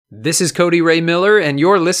This is Cody Ray Miller, and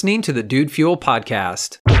you're listening to the Dude Fuel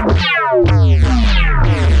Podcast.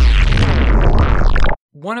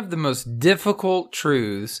 One of the most difficult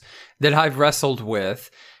truths that I've wrestled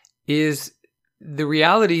with is the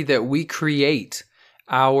reality that we create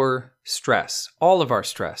our stress, all of our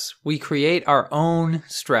stress. We create our own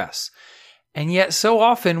stress. And yet so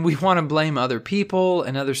often we want to blame other people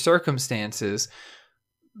and other circumstances.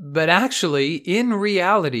 But actually, in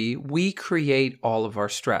reality, we create all of our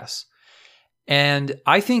stress. And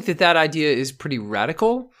I think that idea is pretty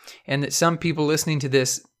radical, and that some people listening to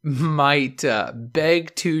this might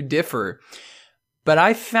beg to differ. But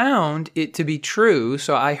I found it to be true.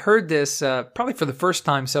 So I heard this probably for the first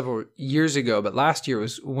time several years ago, but last year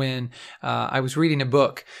was when I was reading a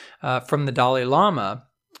book from the Dalai Lama,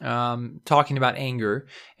 talking about anger,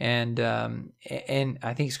 and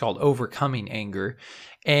I think it's called Overcoming Anger.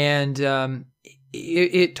 And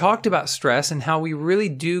it talked about stress and how we really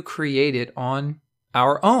do create it on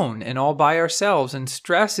our own and all by ourselves. And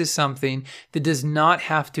stress is something that does not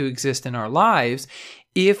have to exist in our lives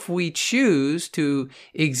if we choose to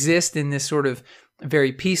exist in this sort of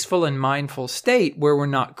very peaceful and mindful state where we're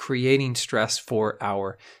not creating stress for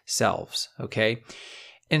ourselves. Okay.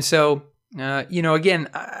 And so, again,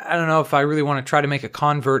 I don't know if I really want to try to make a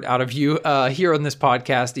convert out of you here on this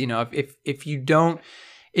podcast.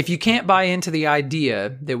 If you can't buy into the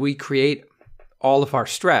idea that we create all of our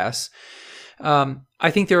stress, I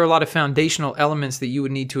think there are a lot of foundational elements that you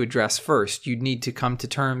would need to address first. You'd need to come to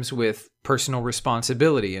terms with personal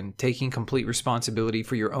responsibility and taking complete responsibility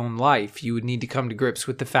for your own life. You would need to come to grips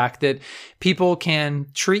with the fact that people can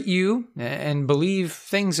treat you and believe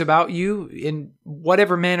things about you in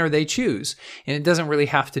whatever manner they choose. And it doesn't really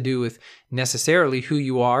have to do with necessarily who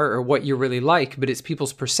you are or what you're really like, but it's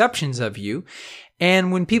people's perceptions of you.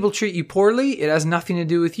 And when people treat you poorly, it has nothing to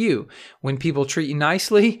do with you. When people treat you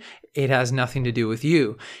nicely, it has nothing to do with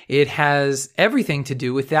you. It has everything to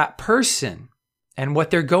do with that person and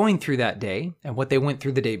what they're going through that day and what they went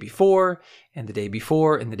through the day before and the day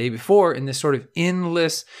before and the day before, in this sort of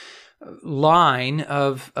endless line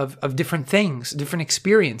of different things, different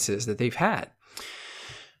experiences that they've had.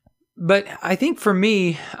 But I think for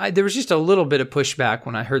me, there was just a little bit of pushback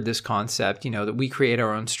when I heard this concept, that we create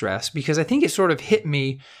our own stress, because I think it sort of hit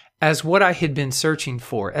me as what I had been searching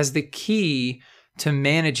for, as the key to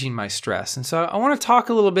managing my stress. And so I want to talk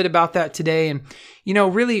a little bit about that today, and,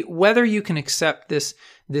 really whether you can accept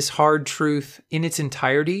this hard truth in its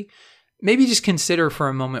entirety. Maybe just consider for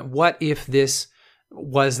a moment, what if this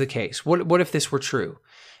was the case? What if this were true,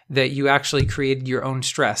 that you actually created your own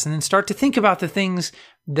stress? And then start to think about the things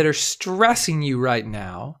that are stressing you right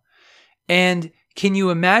now. And can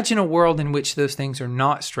you imagine a world in which those things are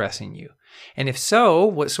not stressing you? And if so,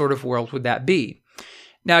 what sort of world would that be?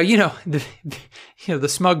 Now, the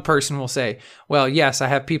smug person will say, well, yes, I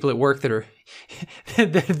have people at work that are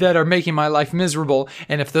that are making my life miserable.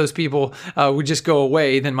 And if those people would just go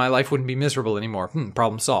away, then my life wouldn't be miserable anymore.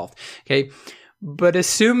 Problem solved. Okay. But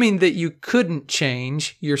assuming that you couldn't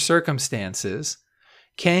change your circumstances,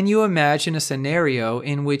 can you imagine a scenario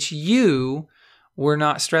in which you were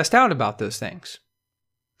not stressed out about those things?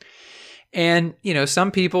 And,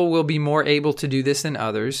 some people will be more able to do this than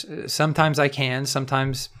others. Sometimes I can,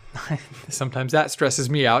 sometimes that stresses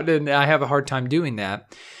me out, and I have a hard time doing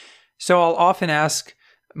that. So I'll often ask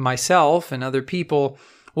myself and other people,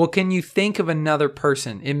 well, can you think of another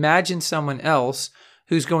person? Imagine someone else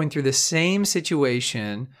who's going through the same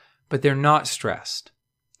situation, but they're not stressed.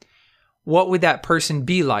 What would that person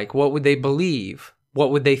be like? What would they believe?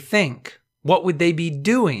 What would they think? What would they be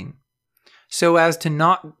doing so as to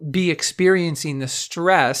not be experiencing the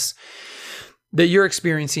stress that you're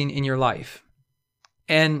experiencing in your life?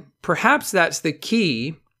 And perhaps that's the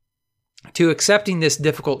key to accepting this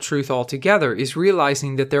difficult truth altogether, is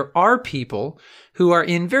realizing that there are people who are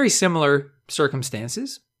in very similar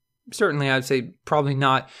circumstances. Certainly, I'd say probably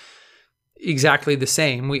not exactly the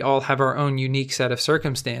same. We all have our own unique set of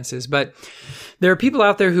circumstances, but there are people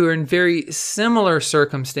out there who are in very similar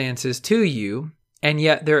circumstances to you, and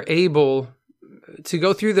yet they're able to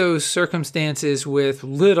go through those circumstances with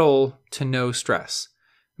little to no stress.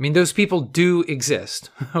 I mean, those people do exist,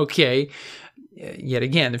 okay? Yet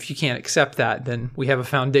again, if you can't accept that, then we have a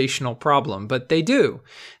foundational problem, but they do.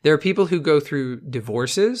 There are people who go through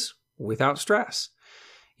divorces without stress.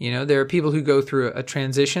 There are people who go through a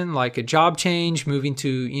transition, like a job change, moving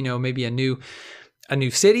to, maybe a new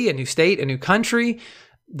city, a new state, a new country.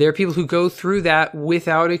 There are people who go through that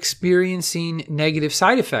without experiencing negative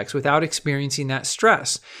side effects, without experiencing that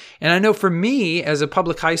stress. And I know for me, as a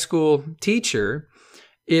public high school teacher,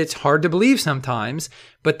 it's hard to believe sometimes,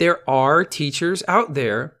 but there are teachers out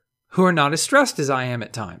there who are not as stressed as I am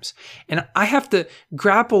at times. And I have to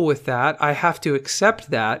grapple with that. I have to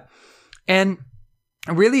accept that. And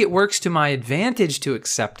really, it works to my advantage to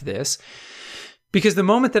accept this, because the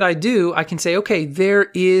moment that I do, I can say, okay,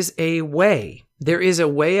 there is a way. There is a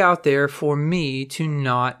way out there for me to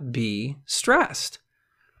not be stressed.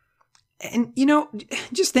 And,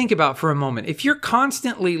 just think about for a moment, if you're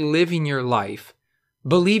constantly living your life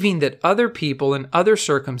believing that other people and other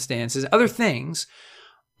circumstances, other things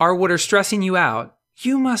are what are stressing you out,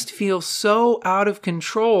 you must feel so out of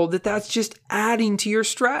control that that's just adding to your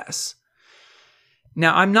stress.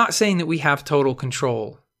 Now, I'm not saying that we have total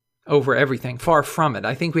control over everything. Far from it.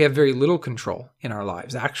 I think we have very little control in our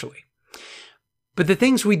lives, actually. But the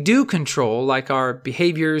things we do control, like our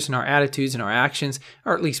behaviors and our attitudes and our actions,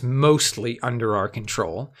 are at least mostly under our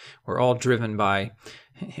control. We're all driven by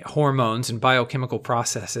hormones and biochemical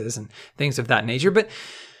processes and things of that nature. But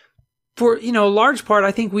for, a large part,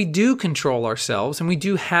 I think we do control ourselves, and we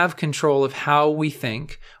do have control of how we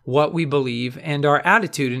think, what we believe, and our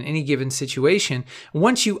attitude in any given situation.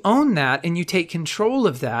 Once you own that and you take control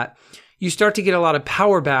of that, you start to get a lot of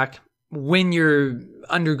power back when you're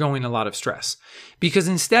undergoing a lot of stress. Because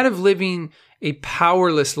instead of living a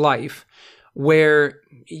powerless life where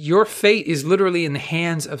your fate is literally in the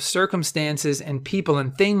hands of circumstances and people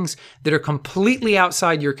and things that are completely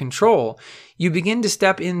outside your control, you begin to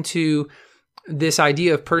step into this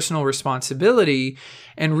idea of personal responsibility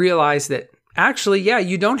and realize that actually, yeah,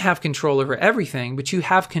 you don't have control over everything, but you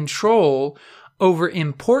have control over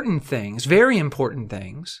important things, very important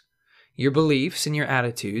things, your beliefs and your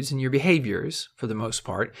attitudes and your behaviors for the most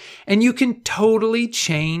part, and you can totally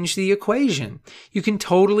change the equation. You can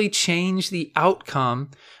totally change the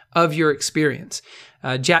outcome of your experience.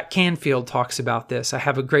 Jack Canfield talks about this. I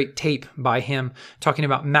have a great tape by him talking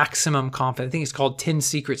about maximum confidence. I think it's called 10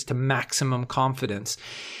 Secrets to Maximum Confidence.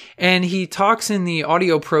 And he talks in the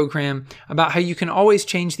audio program about how you can always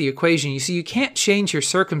change the equation. You see, you can't change your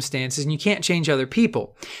circumstances and you can't change other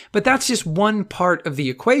people, but that's just one part of the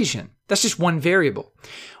equation. That's just one variable.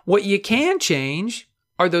 What you can change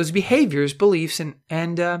are those behaviors, beliefs,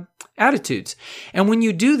 and attitudes. And when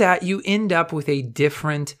you do that, you end up with a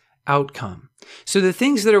different outcome. So the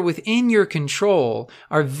things that are within your control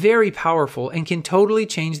are very powerful and can totally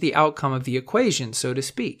change the outcome of the equation, so to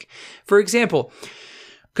speak. For example,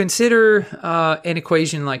 consider an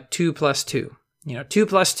equation like 2 plus 2. 2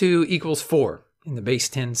 plus 2 equals 4 in the base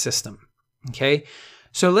 10 system. Okay?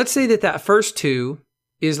 So let's say that first 2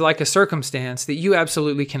 is like a circumstance that you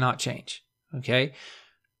absolutely cannot change. Okay?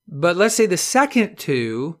 But let's say the second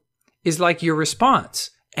 2 is like your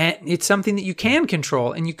response, and it's something that you can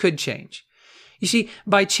control and you could change. You see,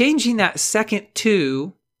 by changing that second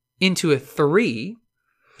 2 into a 3,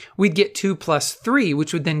 we'd get 2 plus 3,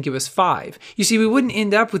 which would then give us 5. You see, we wouldn't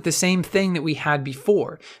end up with the same thing that we had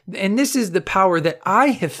before. And this is the power that I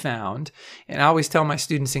have found, and I always tell my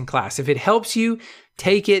students in class, if it helps you,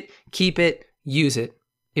 take it, keep it, use it.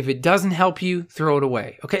 If it doesn't help you, throw it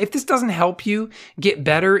away. Okay? If this doesn't help you get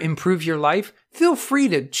better, improve your life, feel free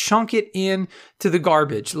to chunk it in to the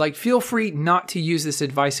garbage. Feel free not to use this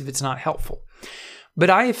advice if it's not helpful. But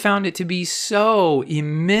I have found it to be so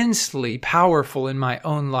immensely powerful in my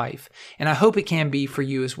own life, and I hope it can be for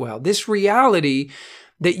you as well. This reality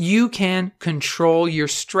that you can control your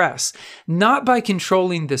stress, not by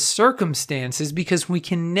controlling the circumstances, because we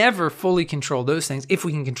can never fully control those things, if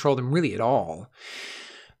we can control them really at all.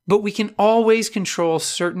 But we can always control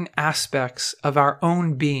certain aspects of our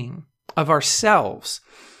own being, of ourselves,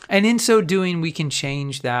 and in so doing, we can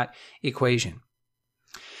change that equation.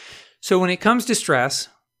 So when it comes to stress,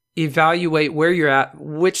 evaluate where you're at,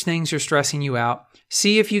 which things are stressing you out.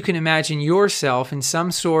 See if you can imagine yourself in some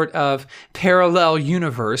sort of parallel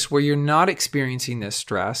universe where you're not experiencing this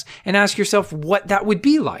stress, and ask yourself what that would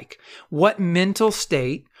be like. What mental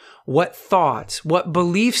state, what thoughts, what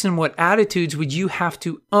beliefs, and what attitudes would you have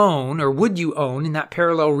to own, or would you own in that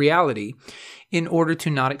parallel reality in order to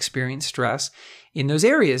not experience stress in those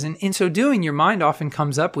areas? And in so doing, your mind often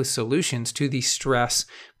comes up with solutions to the stress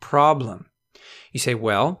problem. You say,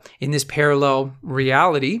 well, in this parallel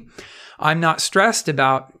reality, I'm not stressed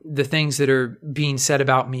about the things that are being said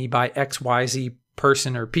about me by XYZ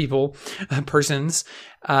person or persons,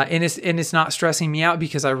 and it's not stressing me out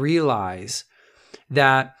because I realize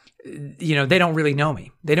that they don't really know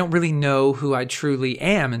me. They don't really know who I truly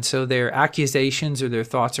am. And so their accusations or their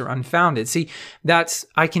thoughts are unfounded. See,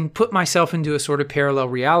 I can put myself into a sort of parallel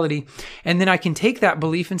reality, and then I can take that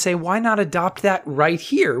belief and say, why not adopt that right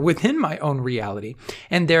here within my own reality,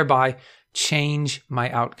 and thereby change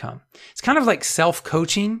my outcome. It's kind of like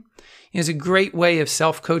self-coaching. is a great way of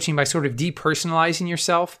self-coaching by sort of depersonalizing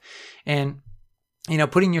yourself and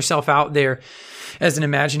putting yourself out there as an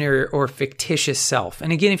imaginary or fictitious self.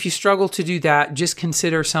 And again, if you struggle to do that, just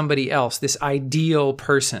consider somebody else, this ideal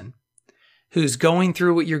person who's going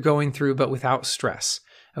through what you're going through, but without stress.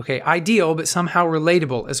 Okay, ideal, but somehow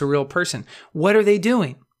relatable as a real person. What are they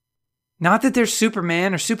doing? Not that they're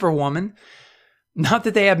Superman or Superwoman, not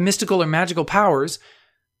that they have mystical or magical powers,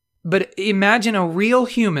 but imagine a real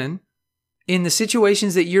human in the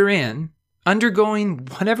situations that you're in, undergoing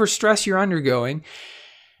whatever stress you're undergoing,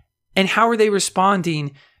 and how are they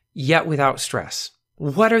responding yet without stress?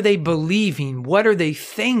 What are they believing? What are they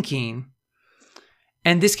thinking?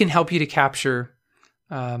 And this can help you to capture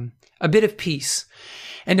a bit of peace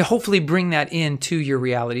and to hopefully bring that into your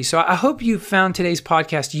reality. So I hope you found today's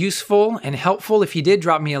podcast useful and helpful. If you did,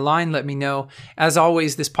 drop me a line, let me know. As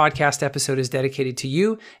always, this podcast episode is dedicated to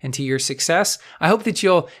you and to your success. I hope that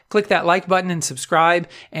you'll click that like button and subscribe,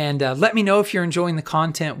 and let me know if you're enjoying the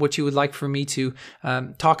content, what you would like for me to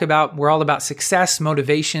talk about. We're all about success,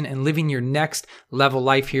 motivation, and living your next level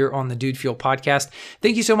life here on the Dude Fuel podcast.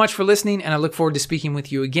 Thank you so much for listening, and I look forward to speaking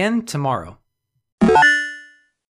with you again tomorrow.